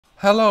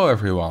Hello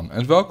everyone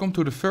and welcome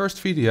to the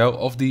first video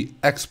of the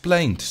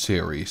Explained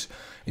series,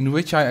 in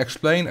which I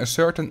explain a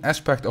certain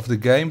aspect of the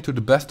game to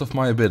the best of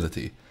my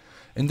ability.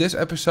 In this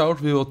episode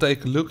we will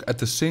take a look at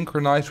the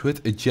Synchronized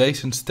with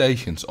Adjacent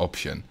Stations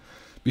option.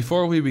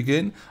 Before we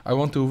begin, I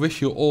want to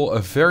wish you all a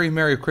very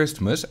Merry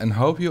Christmas and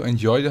hope you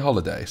enjoy the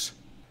holidays.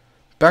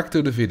 Back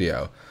to the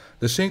video.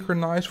 The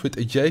Synchronized with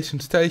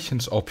Adjacent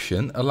Stations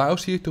option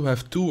allows you to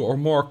have two or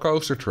more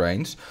coaster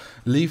trains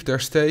leave their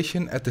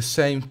station at the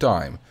same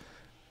time.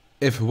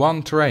 If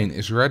one train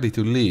is ready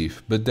to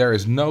leave, but there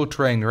is no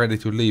train ready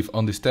to leave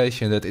on the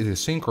station that it is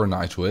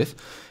synchronized with,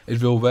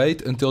 it will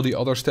wait until the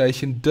other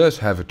station does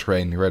have a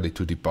train ready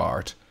to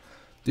depart.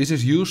 This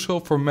is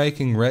useful for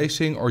making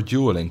racing or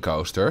dueling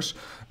coasters,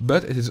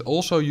 but it is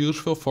also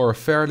useful for a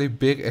fairly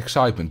big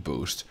excitement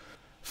boost.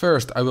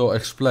 First I will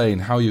explain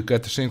how you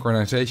get the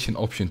synchronization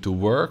option to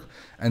work,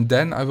 and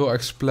then I will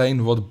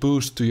explain what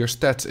boost to your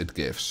stats it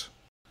gives.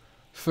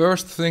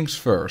 First things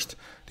first,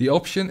 the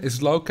option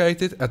is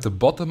located at the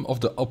bottom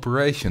of the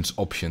Operations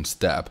Options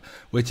tab,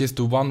 which is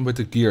the one with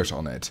the gears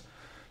on it.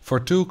 For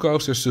two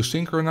coasters to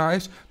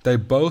synchronize, they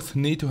both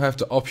need to have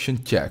the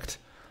option checked.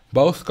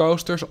 Both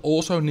coasters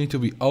also need to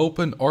be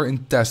open or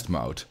in test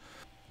mode.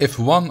 If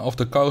one of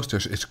the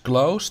coasters is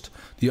closed,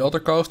 the other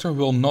coaster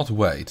will not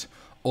wait,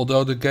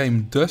 although the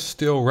game does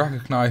still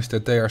recognize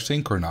that they are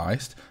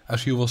synchronized,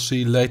 as you will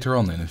see later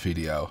on in the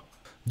video.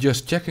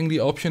 Just checking the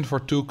option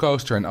for two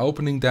coasters and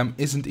opening them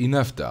isn't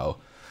enough though.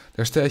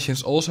 Their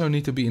stations also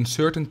need to be in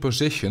certain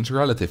positions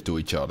relative to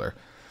each other.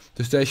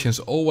 The stations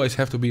always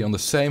have to be on the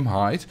same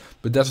height,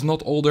 but that's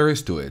not all there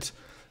is to it.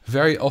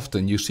 Very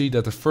often you see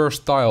that the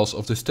first tiles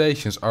of the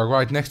stations are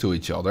right next to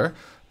each other,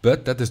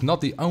 but that is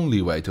not the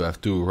only way to have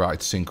two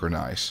rides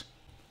synchronize.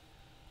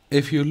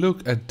 If you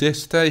look at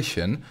this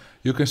station,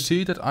 you can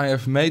see that I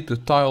have made the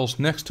tiles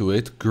next to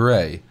it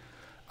grey.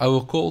 I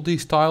will call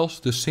these tiles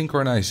the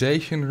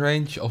synchronization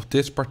range of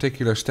this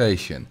particular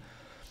station.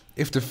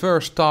 If the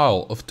first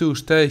tile of two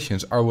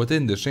stations are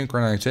within the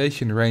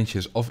synchronization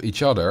ranges of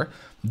each other,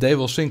 they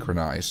will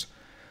synchronize.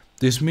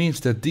 This means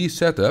that these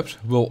setups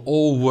will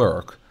all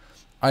work.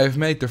 I have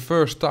made the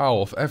first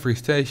tile of every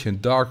station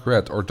dark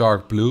red or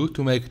dark blue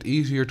to make it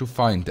easier to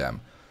find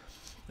them.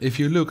 If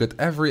you look at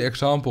every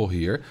example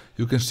here,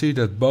 you can see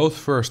that both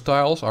first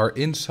tiles are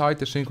inside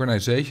the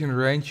synchronization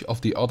range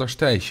of the other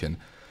station.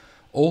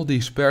 All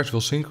these pairs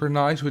will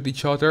synchronize with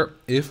each other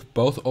if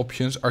both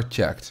options are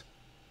checked.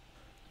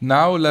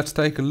 Now let's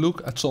take a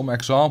look at some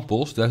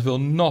examples that will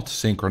not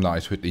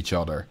synchronize with each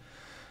other.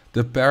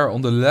 The pair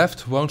on the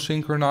left won't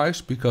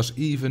synchronize because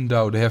even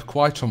though they have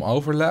quite some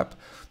overlap,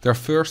 their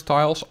first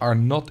tiles are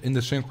not in the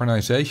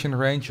synchronization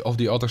range of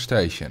the other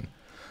station.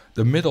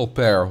 The middle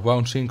pair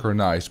won't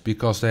synchronize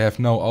because they have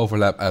no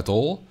overlap at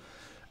all,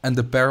 and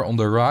the pair on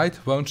the right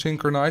won't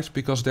synchronize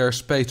because there is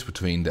space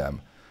between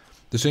them.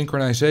 The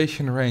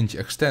synchronization range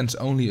extends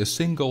only a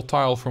single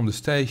tile from the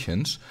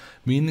stations,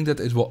 meaning that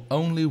it will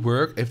only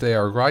work if they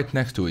are right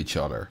next to each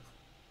other.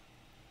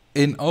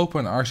 In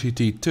Open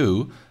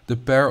RCT2, the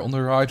pair on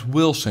the right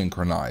will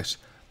synchronize.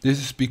 This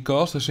is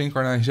because the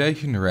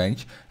synchronization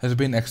range has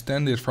been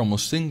extended from a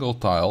single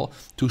tile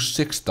to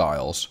 6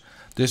 tiles.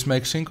 This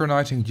makes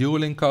synchronizing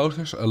dueling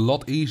coasters a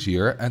lot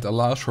easier and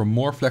allows for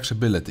more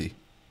flexibility.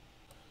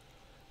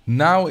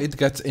 Now it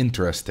gets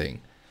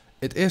interesting.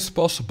 It is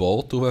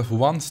possible to have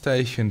one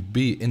station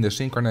be in the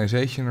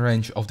synchronization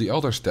range of the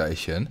other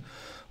station,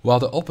 while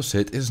the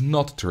opposite is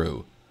not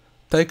true.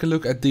 Take a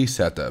look at these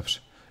setups.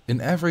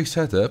 In every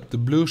setup, the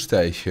blue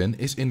station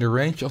is in the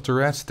range of the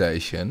red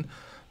station,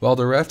 while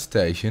the red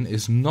station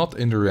is not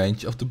in the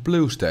range of the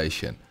blue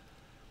station.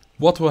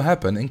 What will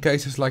happen in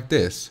cases like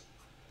this?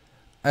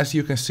 As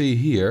you can see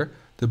here,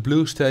 the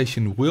blue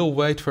station will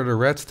wait for the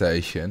red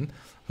station,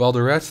 while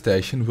the red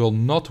station will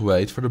not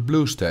wait for the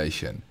blue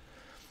station.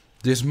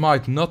 This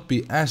might not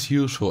be as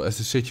useful as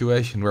the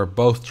situation where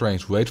both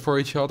trains wait for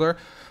each other,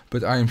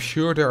 but I am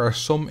sure there are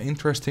some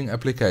interesting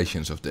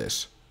applications of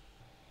this.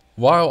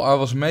 While I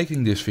was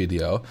making this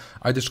video,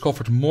 I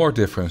discovered more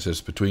differences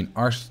between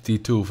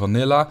RCT2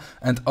 Vanilla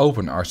and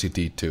Open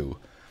RCT2.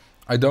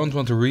 I don't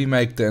want to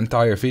remake the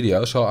entire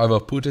video, so I will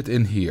put it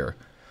in here.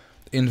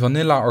 In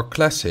Vanilla or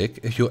Classic,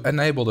 if you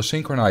enable the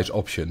Synchronize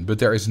option but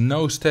there is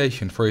no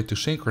station for it to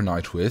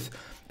synchronize with,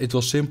 it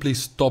will simply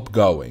stop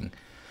going.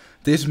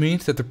 This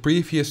means that the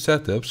previous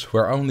setups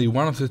where only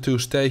one of the two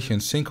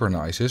stations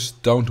synchronizes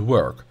don't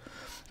work.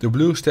 The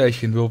blue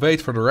station will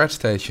wait for the red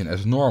station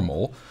as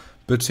normal,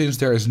 but since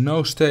there is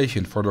no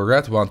station for the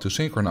red one to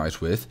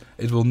synchronize with,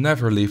 it will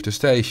never leave the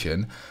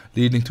station,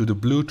 leading to the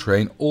blue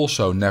train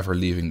also never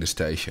leaving the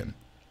station.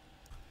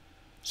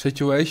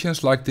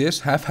 Situations like this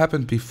have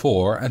happened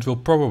before and will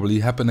probably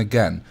happen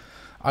again.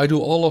 I do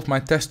all of my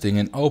testing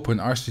in Open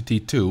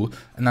RCT2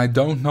 and I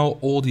don't know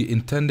all the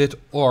intended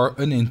or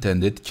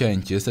unintended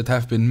changes that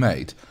have been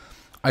made.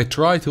 I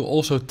try to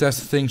also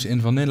test things in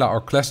Vanilla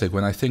or Classic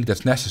when I think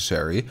that's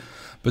necessary,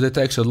 but it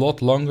takes a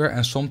lot longer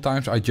and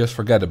sometimes I just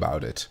forget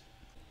about it.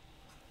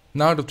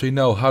 Now that we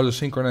know how the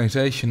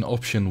synchronization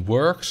option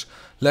works,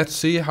 let's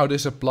see how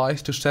this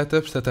applies to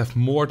setups that have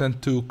more than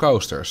 2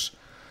 coasters.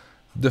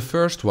 The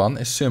first one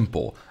is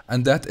simple,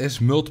 and that is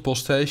multiple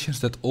stations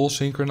that all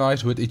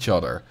synchronize with each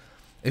other.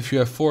 If you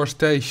have 4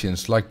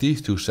 stations like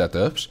these 2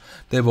 setups,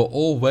 they will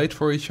all wait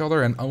for each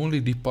other and only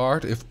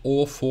depart if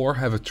all 4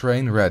 have a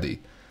train ready.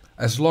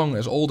 As long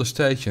as all the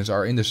stations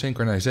are in the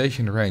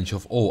synchronization range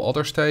of all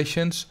other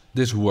stations,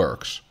 this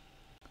works.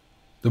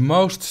 The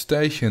most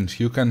stations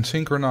you can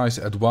synchronize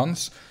at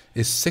once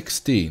is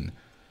 16.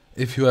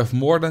 If you have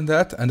more than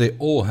that and they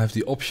all have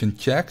the option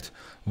checked,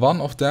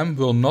 one of them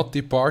will not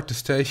depart the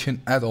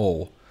station at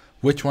all.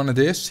 Which one it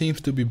is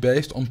seems to be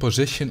based on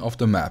position of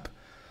the map.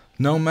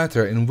 No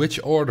matter in which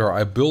order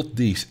I build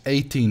these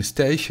 18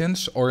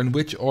 stations or in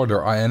which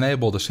order I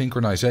enable the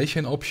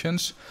synchronization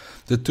options,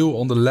 the 2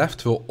 on the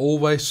left will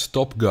always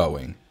stop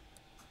going.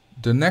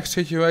 The next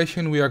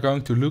situation we are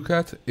going to look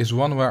at is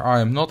one where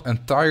I am not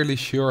entirely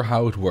sure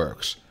how it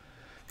works.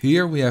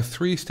 Here we have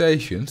 3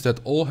 stations that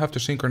all have the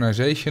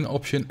synchronization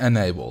option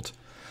enabled.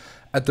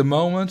 At the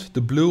moment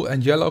the blue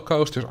and yellow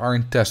coasters are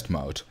in test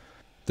mode.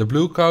 The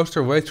blue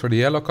coaster waits for the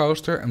yellow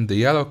coaster and the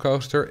yellow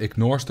coaster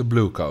ignores the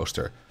blue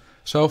coaster.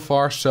 So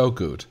far so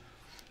good.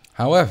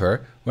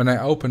 However, when I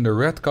open the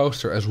red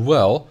coaster as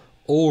well,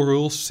 all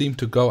rules seem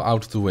to go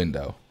out the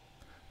window.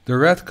 The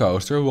red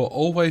coaster will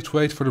always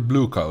wait for the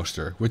blue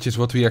coaster, which is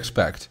what we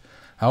expect.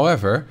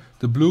 However,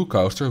 the blue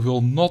coaster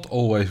will not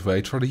always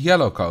wait for the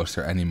yellow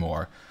coaster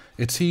anymore.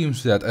 It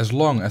seems that as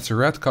long as the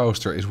red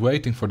coaster is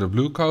waiting for the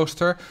blue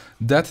coaster,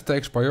 that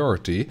takes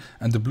priority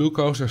and the blue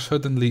coaster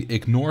suddenly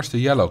ignores the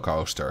yellow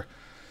coaster.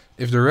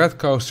 If the red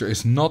coaster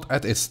is not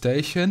at its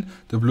station,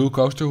 the blue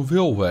coaster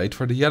will wait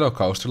for the yellow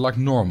coaster like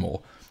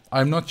normal.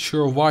 I'm not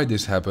sure why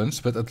this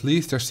happens, but at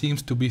least there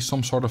seems to be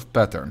some sort of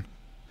pattern.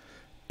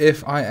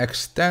 If I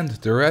extend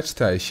the red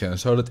station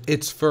so that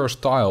its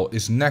first tile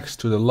is next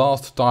to the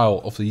last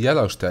tile of the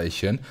yellow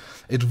station,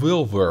 it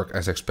will work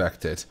as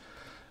expected.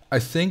 I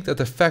think that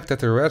the fact that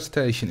the red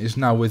station is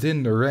now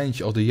within the range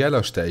of the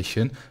yellow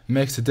station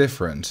makes a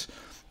difference.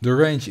 The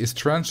range is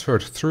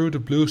transferred through the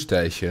blue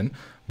station,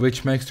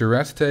 which makes the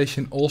red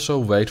station also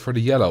wait for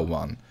the yellow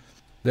one.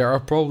 There are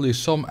probably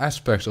some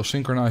aspects of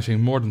synchronizing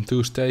more than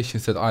 2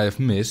 stations that I have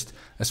missed,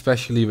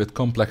 especially with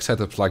complex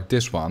setups like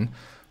this one,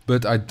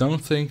 but I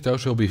don't think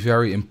those will be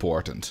very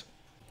important.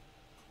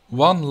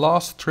 One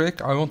last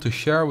trick I want to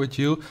share with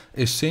you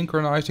is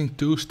synchronizing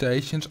 2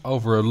 stations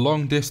over a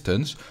long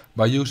distance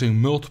by using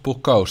multiple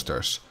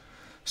coasters.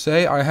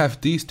 Say I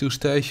have these 2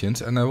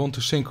 stations and I want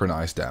to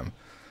synchronize them.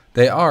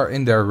 They are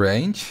in their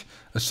range,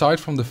 aside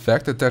from the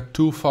fact that they're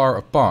too far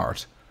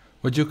apart.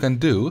 What you can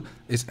do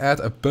is add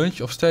a bunch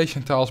of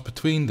station tiles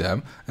between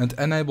them and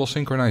enable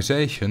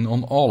synchronization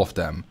on all of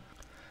them.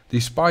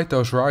 Despite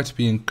those rides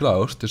being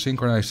closed, the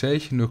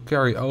synchronization will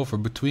carry over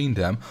between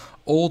them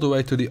all the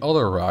way to the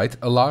other ride,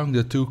 allowing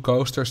the 2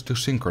 coasters to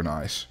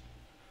synchronize.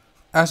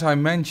 As I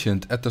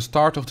mentioned at the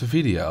start of the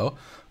video,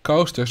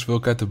 coasters will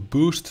get a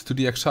boost to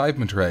the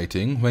excitement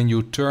rating when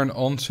you turn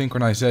on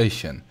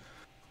synchronization.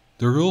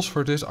 The rules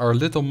for this are a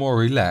little more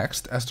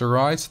relaxed, as the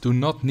rides do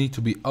not need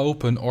to be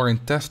open or in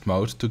test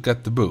mode to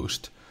get the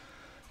boost.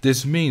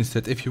 This means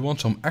that if you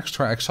want some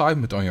extra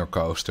excitement on your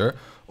coaster,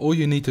 all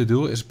you need to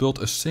do is build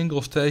a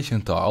single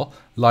station tile,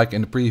 like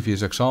in the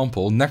previous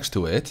example, next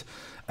to it,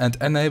 and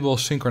enable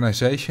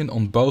synchronization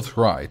on both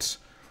rides.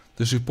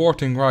 The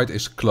supporting ride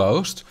is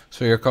closed,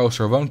 so your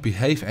coaster won't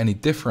behave any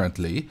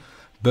differently,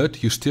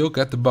 but you still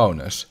get the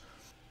bonus.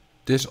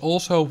 This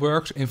also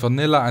works in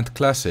Vanilla and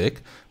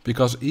Classic,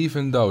 because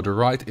even though the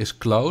ride is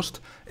closed,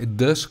 it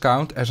does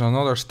count as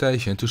another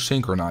station to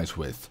synchronize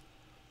with.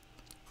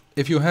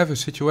 If you have a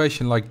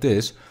situation like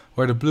this,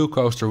 where the blue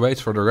coaster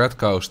waits for the red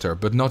coaster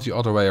but not the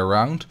other way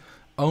around,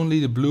 only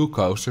the blue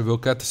coaster will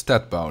get the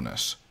stat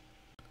bonus.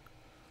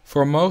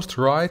 For most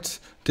rides,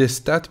 this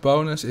stat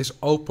bonus is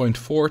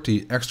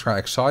 0.40 extra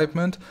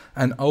excitement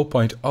and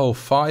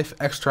 0.05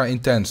 extra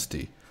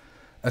intensity.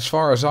 As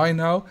far as I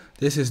know,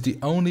 this is the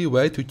only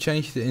way to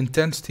change the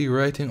intensity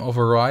rating of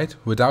a ride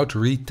without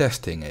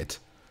retesting it.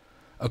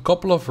 A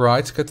couple of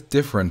rides get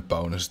different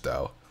bonus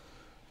though.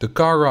 The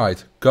car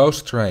ride,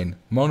 ghost train,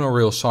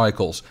 monorail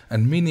cycles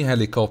and mini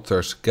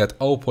helicopters get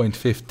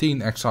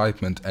 0.15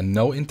 excitement and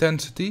no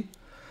intensity.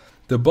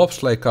 The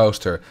bobsleigh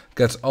coaster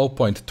gets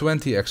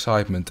 0.20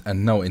 excitement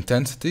and no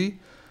intensity.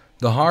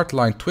 The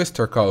hardline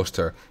twister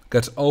coaster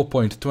gets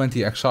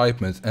 0.20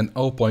 excitement and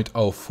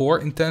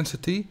 0.04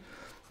 intensity.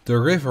 The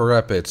river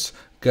rapids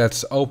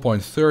gets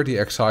 0.30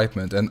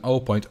 excitement and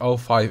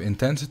 0.05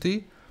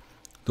 intensity.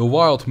 The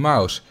wild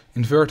mouse,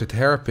 inverted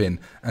hairpin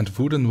and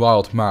wooden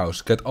wild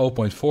mouse get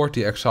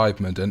 0.40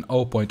 excitement and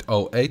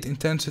 0.08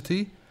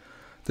 intensity.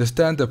 The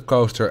stand-up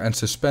coaster and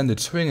suspended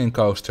swinging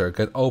coaster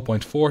get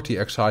 0.40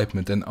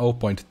 excitement and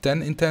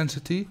 0.10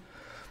 intensity.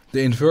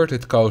 The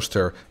inverted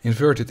coaster,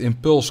 inverted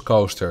impulse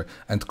coaster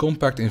and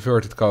compact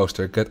inverted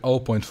coaster get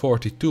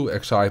 0.42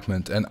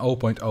 excitement and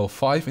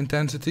 0.05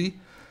 intensity.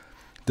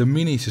 The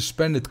mini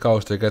suspended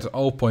coaster gets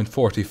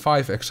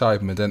 0.45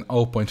 excitement and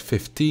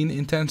 0.15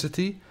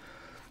 intensity.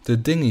 The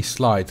dinghy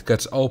slide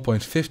gets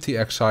 0.50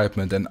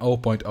 excitement and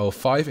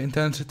 0.05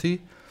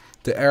 intensity.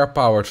 The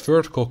air-powered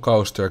vertical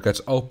coaster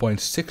gets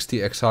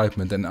 0.60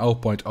 excitement and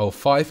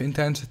 0.05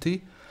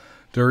 intensity.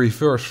 The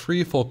reverse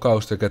freefall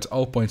coaster gets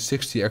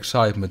 0.60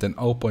 excitement and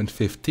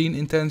 0.15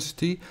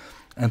 intensity.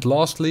 And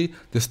lastly,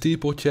 the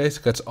steeplechase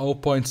gets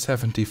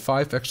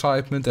 0.75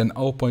 excitement and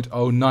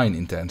 0.09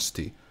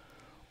 intensity.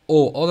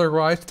 All other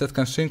rides that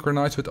can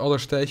synchronize with other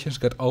stations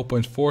get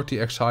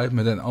 0.40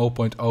 excitement and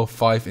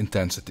 0.05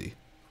 intensity.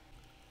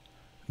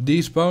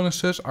 These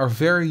bonuses are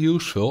very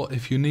useful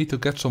if you need to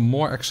get some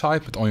more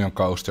excitement on your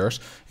coasters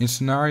in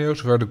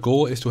scenarios where the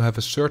goal is to have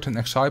a certain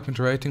excitement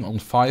rating on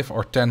 5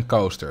 or 10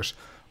 coasters,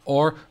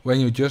 or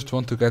when you just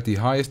want to get the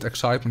highest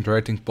excitement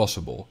rating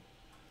possible.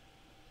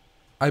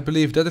 I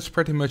believe that is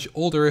pretty much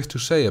all there is to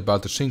say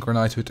about the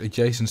Synchronize with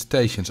adjacent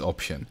stations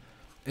option.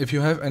 If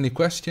you have any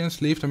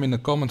questions, leave them in the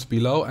comments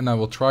below and I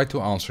will try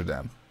to answer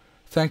them.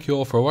 Thank you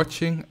all for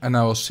watching and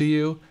I will see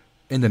you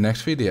in the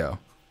next video.